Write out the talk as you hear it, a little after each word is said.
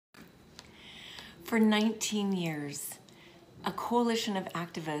For 19 years, a coalition of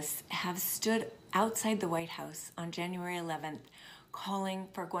activists have stood outside the White House on January 11th calling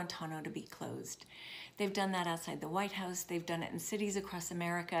for Guantanamo to be closed. They've done that outside the White House, they've done it in cities across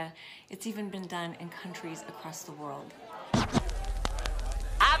America, it's even been done in countries across the world.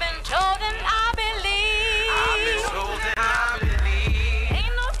 I've been told and I believe.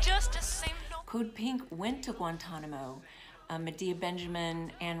 Ain't no justice, ain't no... CODEPINK went to Guantanamo. Medea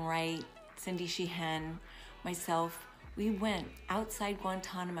Benjamin, Ann Wright, Cindy Sheehan, myself, we went outside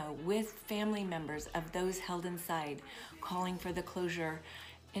Guantanamo with family members of those held inside, calling for the closure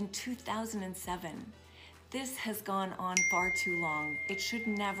in 2007. This has gone on far too long. It should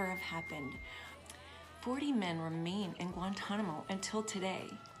never have happened. 40 men remain in Guantanamo until today.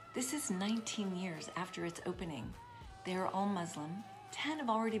 This is 19 years after its opening. They are all Muslim. 10 have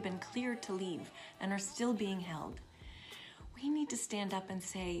already been cleared to leave and are still being held. We need to stand up and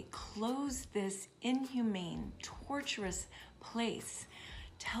say, close this inhumane, torturous place.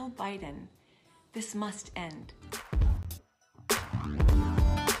 Tell Biden, this must end.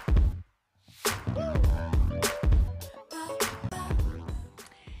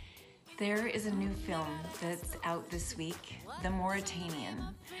 There is a new film that's out this week, The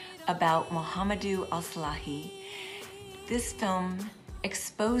Mauritanian, about Mohamedou Ould Slahi. This film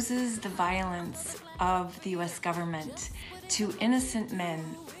exposes the violence of the US government to innocent men,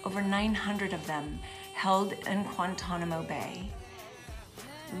 over 900 of them, held in Guantanamo Bay.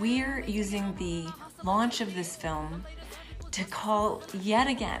 We're using the launch of this film to call yet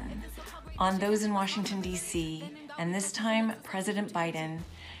again on those in Washington, D.C., and this time President Biden,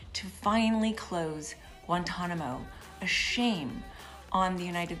 to finally close Guantanamo, a shame on the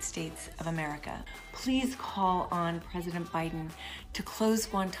United States of America. Please call on President Biden to close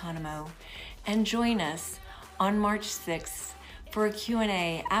Guantanamo and join us on March 6th for a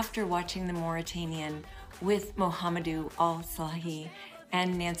Q&A after watching The Mauritanian with Mohamedou Ould Slahi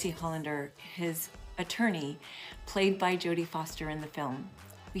and Nancy Hollander, his attorney, played by Jodie Foster in the film.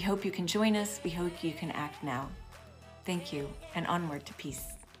 We hope you can join us. We hope you can act now. Thank you, and onward to peace.